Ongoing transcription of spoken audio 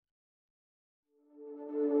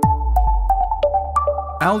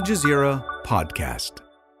Al Jazeera Podcast.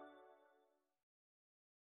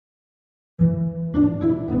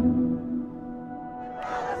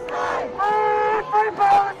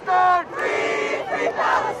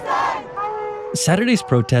 Saturday's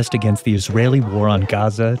protest against the Israeli war on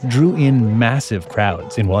Gaza drew in massive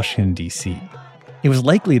crowds in Washington, D.C. It was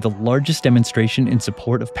likely the largest demonstration in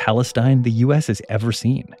support of Palestine the U.S. has ever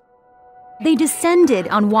seen. They descended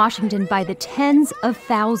on Washington by the tens of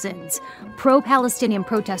thousands. Pro-Palestinian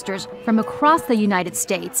protesters from across the United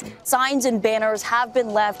States. Signs and banners have been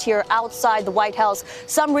left here outside the White House,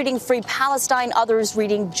 some reading Free Palestine, others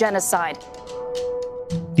reading genocide.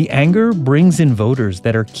 The anger brings in voters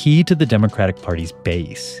that are key to the Democratic Party's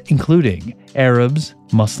base, including Arabs,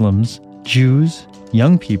 Muslims, Jews,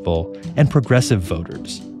 young people, and progressive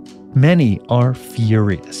voters. Many are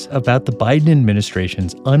furious about the Biden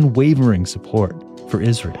administration's unwavering support for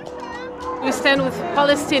Israel. We stand with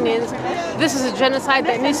Palestinians. This is a genocide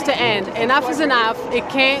that needs to end. Enough is enough. It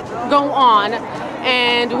can't go on.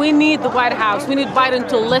 And we need the White House. We need Biden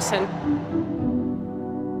to listen.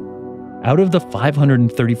 Out of the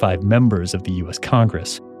 535 members of the U.S.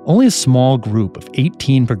 Congress, only a small group of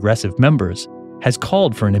 18 progressive members has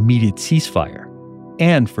called for an immediate ceasefire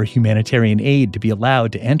and for humanitarian aid to be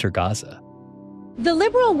allowed to enter Gaza. The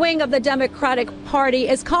liberal wing of the Democratic Party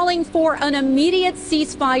is calling for an immediate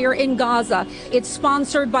ceasefire in Gaza. It's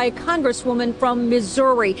sponsored by a congresswoman from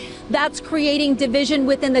Missouri. That's creating division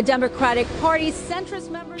within the Democratic Party. Centrist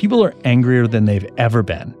members... People are angrier than they've ever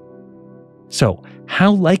been. So,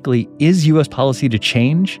 how likely is U.S. policy to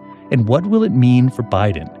change? And what will it mean for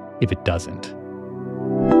Biden if it doesn't?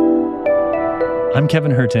 I'm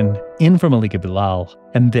Kevin Hurton, in for Malika Bilal,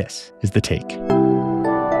 and this is The Take.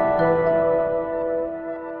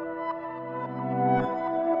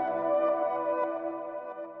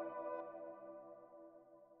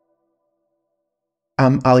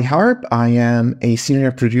 I'm Ali Harb. I am a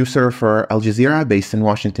senior producer for Al Jazeera based in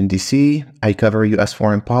Washington, D.C. I cover U.S.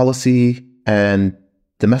 foreign policy and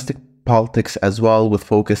domestic politics as well, with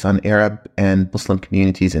focus on Arab and Muslim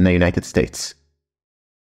communities in the United States.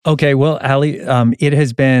 Okay, well, Ali, it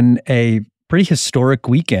has been a pretty historic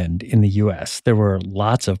weekend in the U.S. There were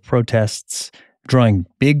lots of protests drawing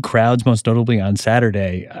big crowds, most notably on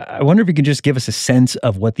Saturday. I wonder if you could just give us a sense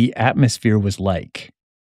of what the atmosphere was like.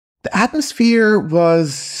 The atmosphere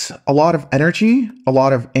was a lot of energy, a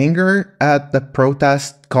lot of anger at the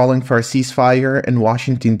protest calling for a ceasefire in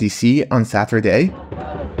Washington, D.C. on Saturday.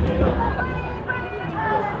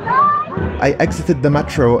 I exited the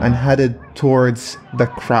metro and headed towards the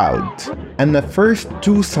crowd. And the first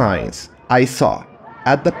two signs I saw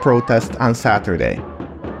at the protest on Saturday,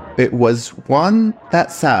 it was one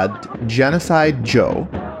that said Genocide Joe,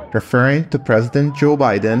 referring to President Joe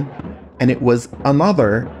Biden, and it was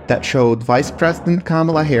another that showed Vice President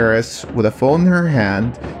Kamala Harris with a phone in her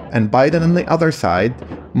hand and Biden on the other side,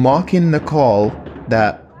 mocking the call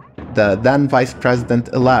that the then Vice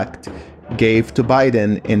President-elect gave to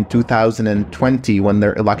Biden in 2020 when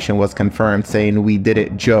their election was confirmed, saying, "We did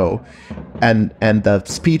it, Joe." And the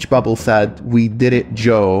speech bubble said, "We did it,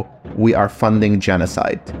 Joe. We are funding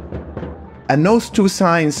genocide." And those two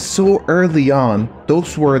signs so early on,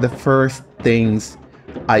 those were the first things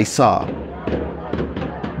I saw.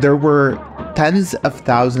 There were tens of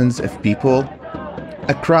thousands of people,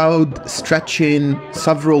 a crowd stretching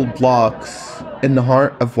several blocks in the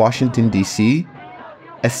heart of Washington, D.C.,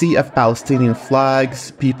 a sea of Palestinian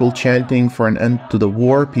flags, people chanting for an end to the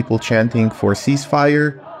war, people chanting for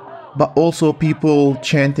ceasefire, but also people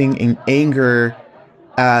chanting in anger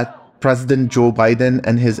at President Joe Biden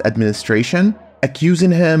and his administration,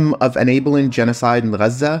 accusing him of enabling genocide in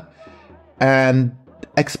Gaza, and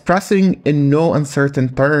expressing in no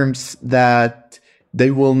uncertain terms that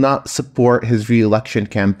they will not support his re-election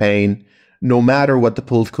campaign, no matter what the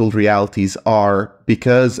political realities are,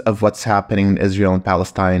 because of what's happening in Israel and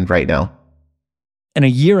Palestine right now. And a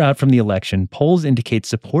year out from the election, polls indicate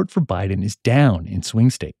support for Biden is down in swing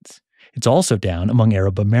states. It's also down among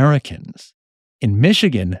Arab Americans. In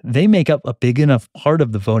Michigan, they make up a big enough part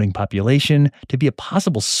of the voting population to be a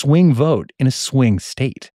possible swing vote in a swing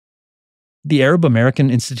state. The Arab American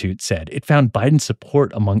Institute said it found Biden's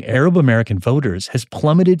support among Arab American voters has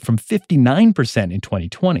plummeted from 59% in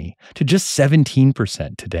 2020 to just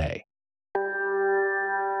 17% today.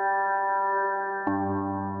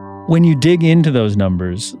 When you dig into those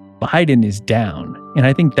numbers, Biden is down. And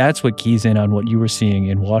I think that's what keys in on what you were seeing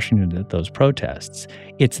in Washington at those protests.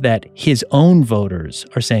 It's that his own voters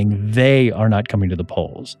are saying they are not coming to the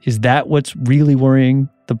polls. Is that what's really worrying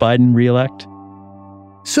the Biden reelect?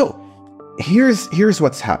 So here's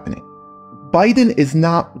what's happening. Biden is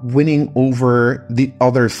not winning over the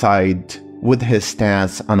other side with his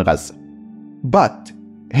stance on Gaza. But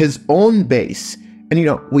his own base,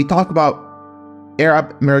 and we talk about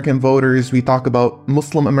Arab American voters, we talk about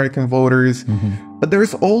Muslim American voters, but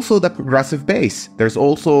there's also the progressive base. There's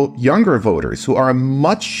also younger voters who are a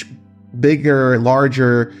much bigger,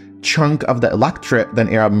 larger chunk of the electorate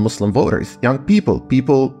than Arab and Muslim voters. Young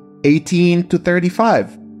people 18 to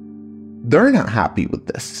 35. They're not happy with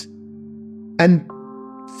this. And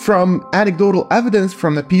from anecdotal evidence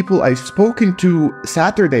from the people I've spoken to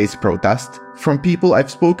Saturday's protest, from people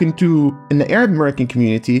I've spoken to in the Arab American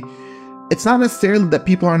community, it's not necessarily that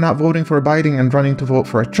people are not voting for Biden and running to vote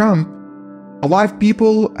for Trump. A lot of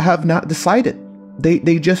people have not decided.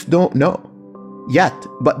 They just don't know yet,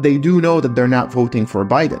 but they do know that they're not voting for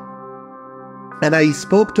Biden. And I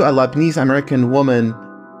spoke to a Lebanese American woman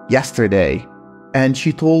yesterday, and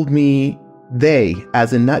she told me they,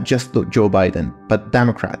 as in not just Joe Biden, but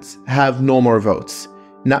Democrats, have no more votes.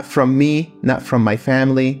 Not from me, not from my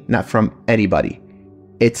family, not from anybody.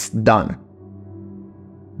 It's done.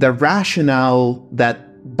 The rationale that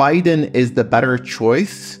Biden is the better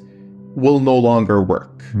choice will no longer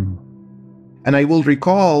work. And I will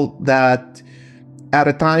recall that at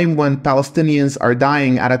a time when Palestinians are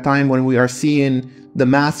dying, at a time when we are seeing the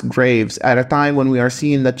mass graves, at a time when we are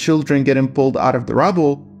seeing the children getting pulled out of the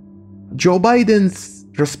rubble, Joe Biden's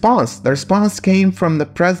response, the response came from the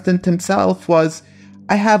president himself, was,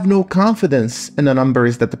 I have no confidence in the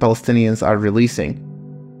numbers that the Palestinians are releasing,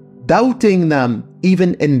 doubting them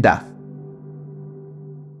even in death.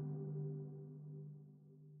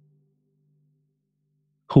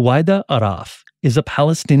 Huwaida Araf is a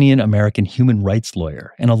Palestinian-American human rights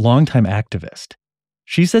lawyer and a longtime activist.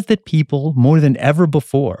 She says that people, more than ever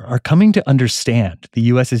before, are coming to understand the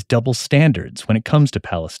U.S.'s double standards when it comes to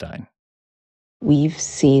Palestine. We've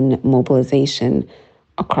seen mobilization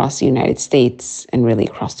across the United States and really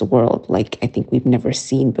across the world like I think we've never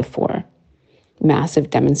seen before. Massive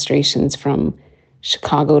demonstrations from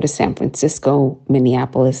Chicago to San Francisco,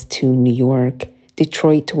 Minneapolis to New York,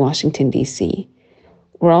 Detroit to Washington, D.C.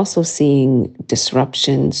 We're also seeing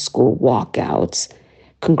disruptions, school walkouts,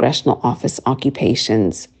 congressional office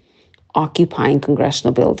occupations, occupying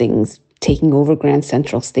congressional buildings, taking over Grand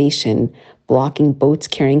Central Station, blocking boats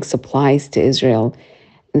carrying supplies to Israel.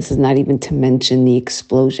 And this is not even to mention the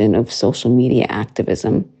explosion of social media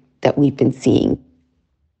activism that we've been seeing.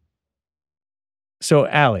 So,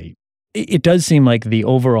 Allie, it does seem like the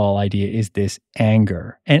overall idea is this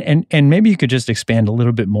anger. And maybe you could just expand a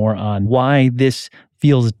little bit more on why this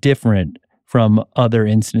feels different from other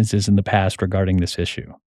instances in the past regarding this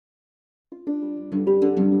issue.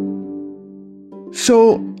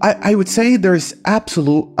 So I would say there's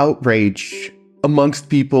absolute outrage amongst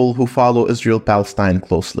people who follow Israel-Palestine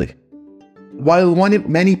closely. While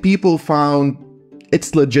many people found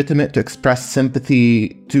it's legitimate to express sympathy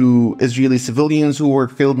to Israeli civilians who were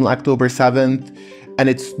killed on October 7th, and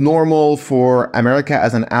it's normal for America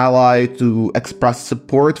as an ally to express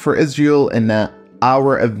support for Israel in that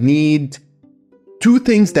hour of need, two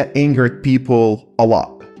things that angered people a lot.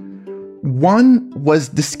 One was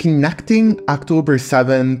disconnecting October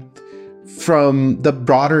 7th from the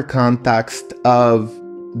broader context of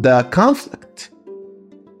the conflict.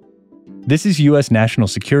 This is U.S. National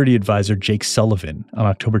Security Advisor Jake Sullivan on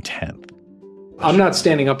October 10th. I'm not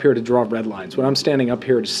standing up here to draw red lines. What I'm standing up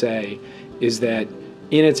here to say is that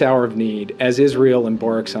in its hour of need, as Israel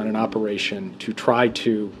embarks on an operation to try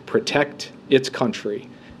to protect its country,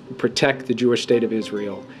 protect the Jewish state of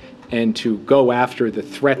Israel, and to go after the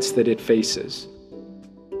threats that it faces.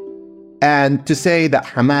 And to say that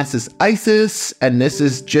Hamas is ISIS, and this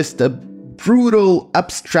is just a brutal,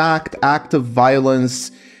 abstract act of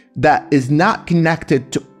violence that is not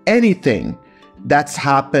connected to anything that's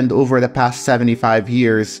happened over the past 75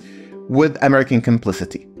 years with American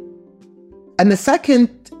complicity. And the second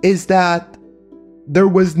is that there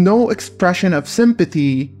was no expression of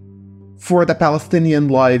sympathy for the Palestinian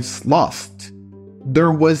lives lost.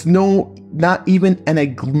 There was not even an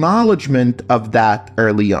acknowledgement of that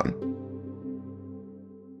early on.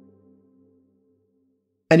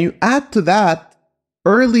 And you add to that,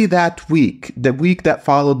 early that week, the week that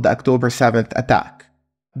followed the October 7th attack,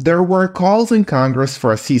 there were calls in Congress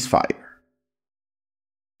for a ceasefire.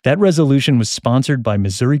 That resolution was sponsored by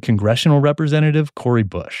Missouri Congressional Representative Cori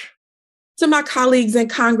Bush. To my colleagues in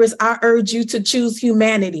Congress, I urge you to choose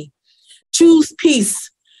humanity, choose peace,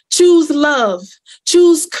 choose love,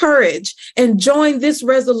 choose courage, and join this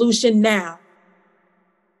resolution now.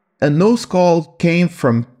 And those calls came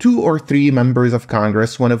from 2 or 3 members of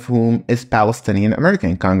Congress, one of whom is Palestinian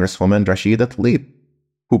American Congresswoman Rashida Tlaib.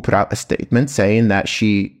 who put out a statement saying that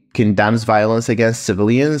she condemns violence against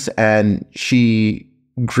civilians and she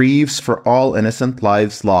grieves for all innocent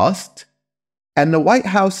lives lost. And the White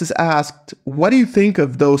House is asked, what do you think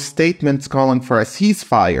of those statements calling for a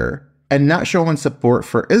ceasefire and not showing support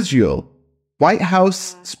for Israel? White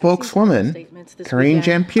House spokeswoman Karine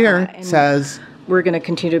Jean-Pierre says, we're going to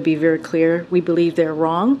continue to be very clear. We believe they're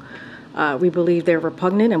wrong. We believe they're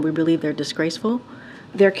repugnant, and we believe they're disgraceful.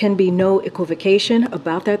 There can be no equivocation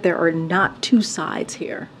about that. There are not two sides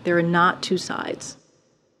here. There are not two sides.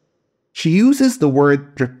 She uses the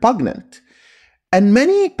word repugnant. And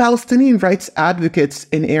many Palestinian rights advocates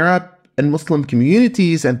in Arab and Muslim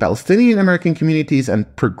communities and Palestinian American communities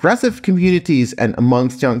and progressive communities and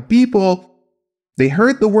amongst young people, they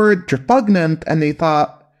heard the word repugnant and they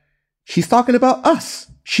thought, she's talking about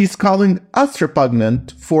us. She's calling us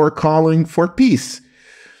repugnant for calling for peace.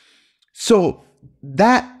 So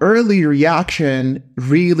that early reaction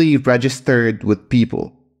really registered with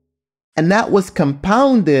people. And that was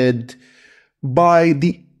compounded by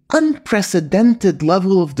the unprecedented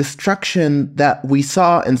level of destruction that we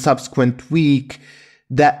saw in subsequent week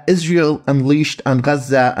that Israel unleashed on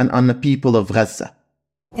Gaza and on the people of Gaza.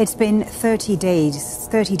 It's been 30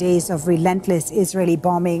 days of relentless Israeli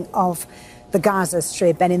bombing of the Gaza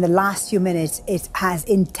Strip. And in the last few minutes, it has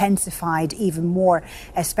intensified even more,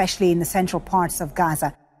 especially in the central parts of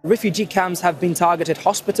Gaza. Refugee camps have been targeted,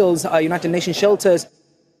 hospitals, United Nations shelters.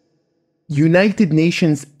 United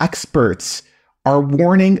Nations experts are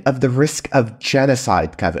warning of the risk of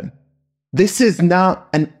genocide, Kevin. This is not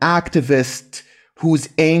an activist who's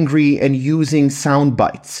angry and using sound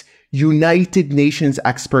bites. United Nations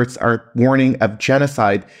experts are warning of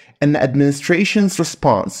genocide, and the administration's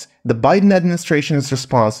response, the Biden administration's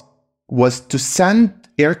response, was to send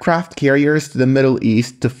aircraft carriers to the Middle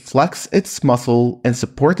East to flex its muscle in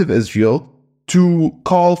support of Israel, to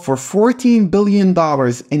call for $14 billion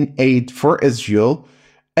in aid for Israel,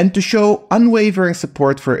 and to show unwavering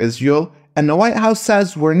support for Israel. And the White House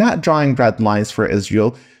says we're not drawing red lines for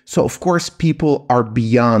Israel. So, of course, people are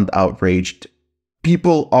beyond outraged.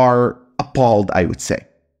 People are appalled, I would say.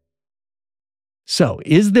 So,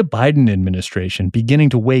 is the Biden administration beginning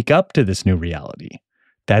to wake up to this new reality?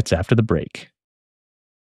 That's after the break.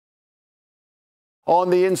 On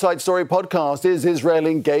the Inside Story podcast, is Israel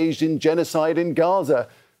engaged in genocide in Gaza?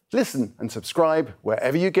 Listen and subscribe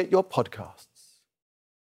wherever you get your podcasts.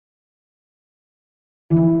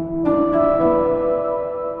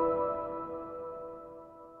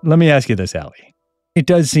 Let me ask you this, Allie. It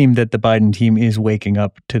does seem that the Biden team is waking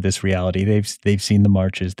up to this reality. They've seen the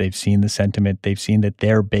marches, they've seen the sentiment, they've seen that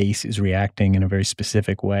their base is reacting in a very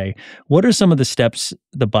specific way. What are some of the steps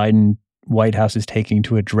the Biden White House is taking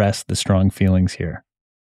to address the strong feelings here?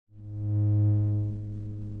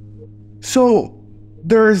 So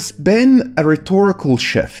there's been a rhetorical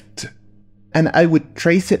shift, and I would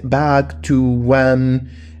trace it back to when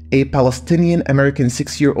a Palestinian-American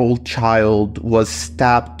 6-year-old child was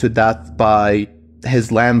stabbed to death by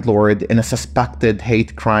his landlord in a suspected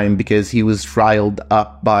hate crime because he was riled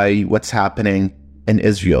up by what's happening in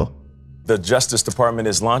Israel. The Justice Department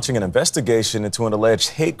is launching an investigation into an alleged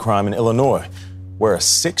hate crime in Illinois, where a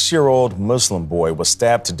 6-year-old Muslim boy was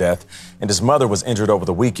stabbed to death and his mother was injured over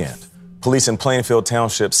the weekend. Police in Plainfield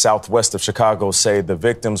Township, southwest of Chicago, say the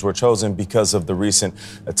victims were chosen because of the recent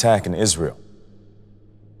attack in Israel.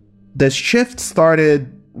 The shift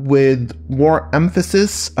started with more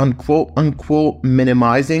emphasis on quote-unquote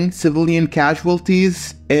minimizing civilian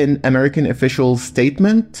casualties in American officials'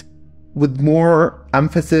 statement, with more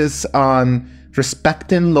emphasis on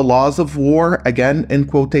respecting the laws of war, again in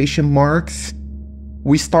quotation marks.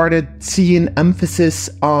 We started seeing emphasis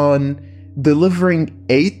on delivering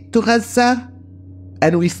aid to Gaza,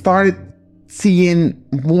 and we started seeing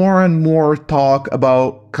more and more talk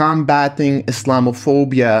about combating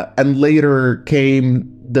Islamophobia, and later came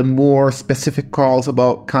the more specific calls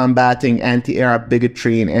about combating anti-Arab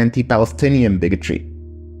bigotry and anti-Palestinian bigotry.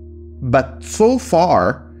 But so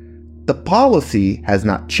far, the policy has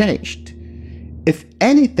not changed. If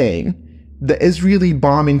anything, the Israeli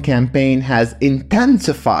bombing campaign has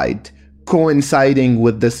intensified, coinciding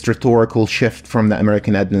with this rhetorical shift from the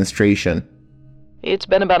American administration. It's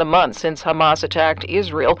been about a month since Hamas attacked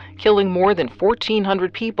Israel, killing more than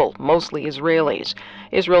 1,400 people, mostly Israelis.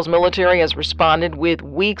 Israel's military has responded with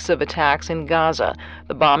weeks of attacks in Gaza.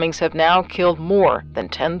 The bombings have now killed more than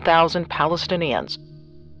 10,000 Palestinians.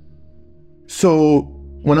 So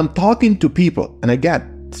when I'm talking to people, and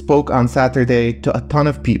again, spoke on Saturday to a ton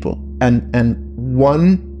of people, and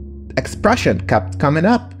one expression kept coming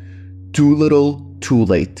up: too little, too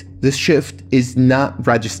late. This shift is not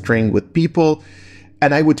registering with people.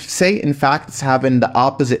 And I would say, in fact, it's having the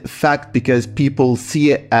opposite effect because people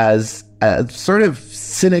see it as a sort of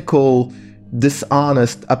cynical,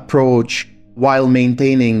 dishonest approach while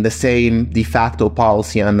maintaining the same de facto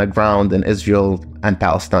policy on the ground in Israel and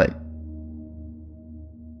Palestine.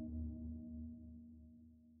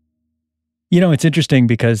 You know, it's interesting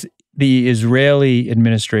because the Israeli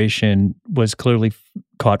administration was clearly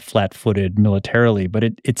caught flat-footed militarily, but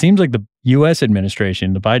it seems like the U.S.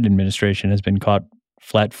 administration, the Biden administration, has been caught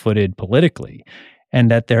flat-footed politically,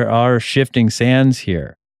 and that there are shifting sands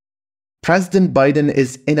here. President Biden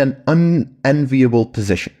is in an unenviable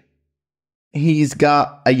position. He's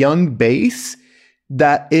got a young base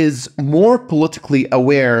that is more politically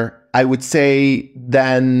aware, I would say,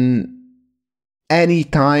 than any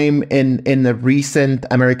time in the recent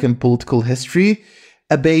American political history.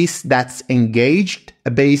 A base that's engaged,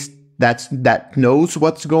 a base that knows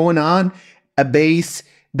what's going on, a base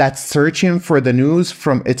that's searching for the news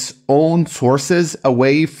from its own sources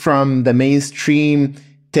away from the mainstream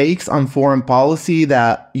takes on foreign policy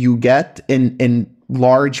that you get in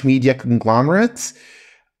large media conglomerates.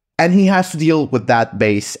 And he has to deal with that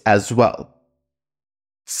base as well.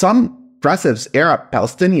 Some progressives, Arab,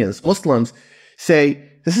 Palestinians, Muslims say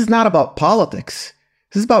this is not about politics.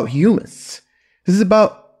 This is about humans. This is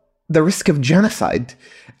about the risk of genocide.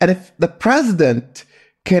 And if the president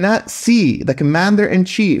cannot see the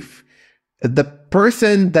commander-in-chief, the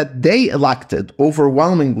person that they elected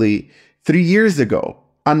overwhelmingly 3 years ago,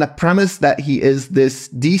 on the premise that he is this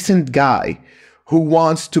decent guy who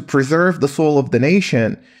wants to preserve the soul of the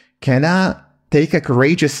nation, cannot take a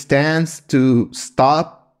courageous stance to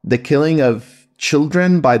stop the killing of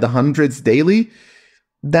children by the hundreds daily,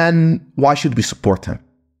 then why should we support him?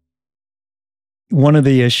 One of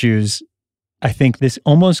the issues, I think this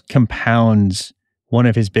almost compounds one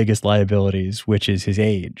of his biggest liabilities, which is his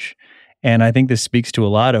age. And I think this speaks to a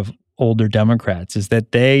lot of older Democrats, is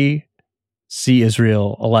that they see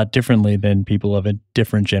Israel a lot differently than people of a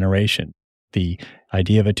different generation. The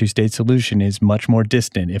idea of a two-state solution is much more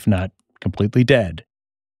distant, if not completely dead.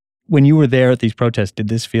 When you were there at these protests, did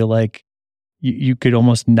this feel like you could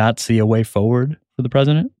almost not see a way forward for the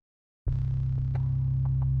president?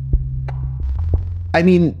 I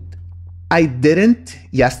mean, I didn't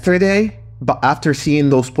yesterday, but after seeing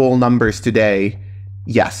those poll numbers today,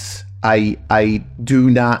 yes, I do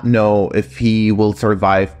not know if he will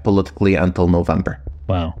survive politically until November.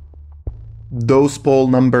 Wow. Those poll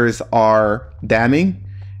numbers are damning,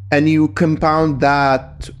 and you compound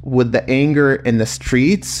that with the anger in the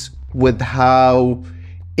streets, with how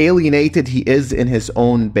alienated he is in his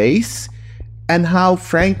own base, and how,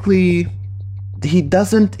 frankly, he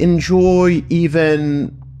doesn't enjoy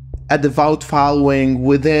even a devout following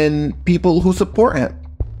within people who support him.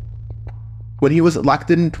 When he was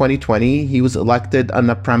elected in 2020, he was elected on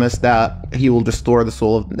the premise that he will restore the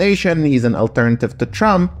soul of the nation. He's an alternative to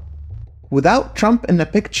Trump. Without Trump in the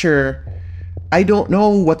picture, I don't know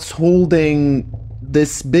what's holding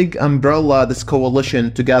this big umbrella, this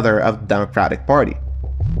coalition together of the Democratic Party.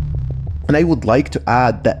 And I would like to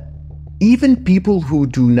add that even people who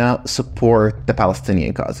do not support the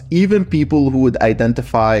Palestinian cause, even people who would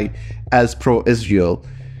identify as pro-Israel,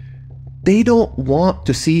 they don't want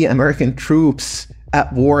to see American troops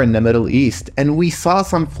at war in the Middle East. And we saw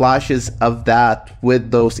some flashes of that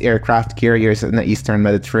with those aircraft carriers in the Eastern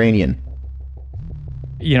Mediterranean.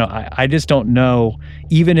 You know, I just don't know,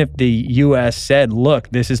 even if the U.S. said, look,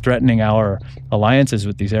 this is threatening our alliances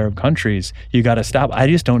with these Arab countries, you got to stop. I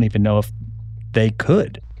just don't even know if they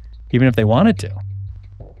could, even if they wanted to.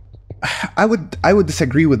 I would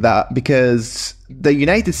disagree with that because the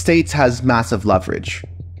United States has massive leverage.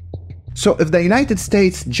 So if the United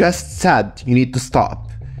States just said you need to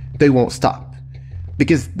stop, they won't stop.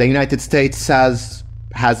 Because the United States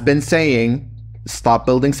has been saying, stop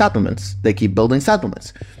building settlements. They keep building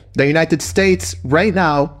settlements. The United States right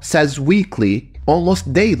now says weekly,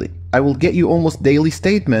 almost daily, I will get you almost daily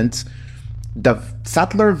statements, the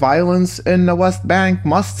settler violence in the West Bank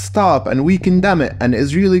must stop and we condemn it, and the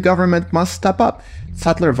Israeli government must step up.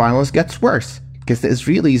 Settler violence gets worse because the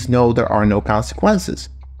Israelis know there are no consequences.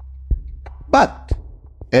 But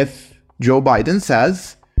if Joe Biden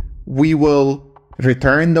says we will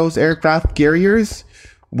return those aircraft carriers,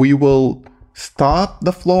 we will stop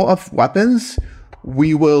the flow of weapons,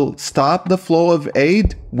 we will stop the flow of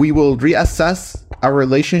aid, we will reassess our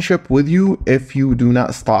relationship with you if you do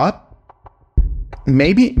not stop.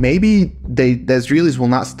 Maybe the Israelis will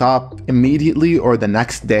not stop immediately or the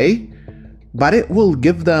next day, but it will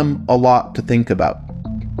give them a lot to think about.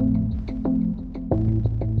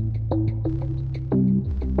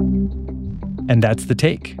 And that's The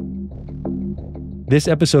Take. This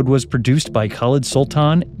episode was produced by Khalid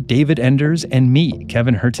Sultan, David Enders, and me,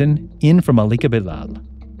 Kevin Hurton, in for Malika Bilal,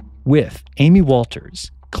 with Amy Walters,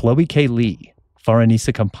 Chloe K. Lee,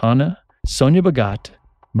 Faranisa Campana, Sonia Bagat,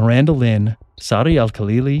 Miranda Lynn, Sari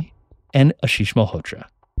Al-Khalili, and Ashish Malhotra.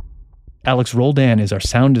 Alex Roldan is our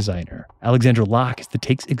sound designer. Alexandra Locke is The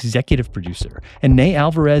Take's executive producer. And Nay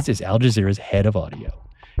Alvarez is Al Jazeera's head of audio.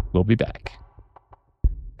 We'll be back.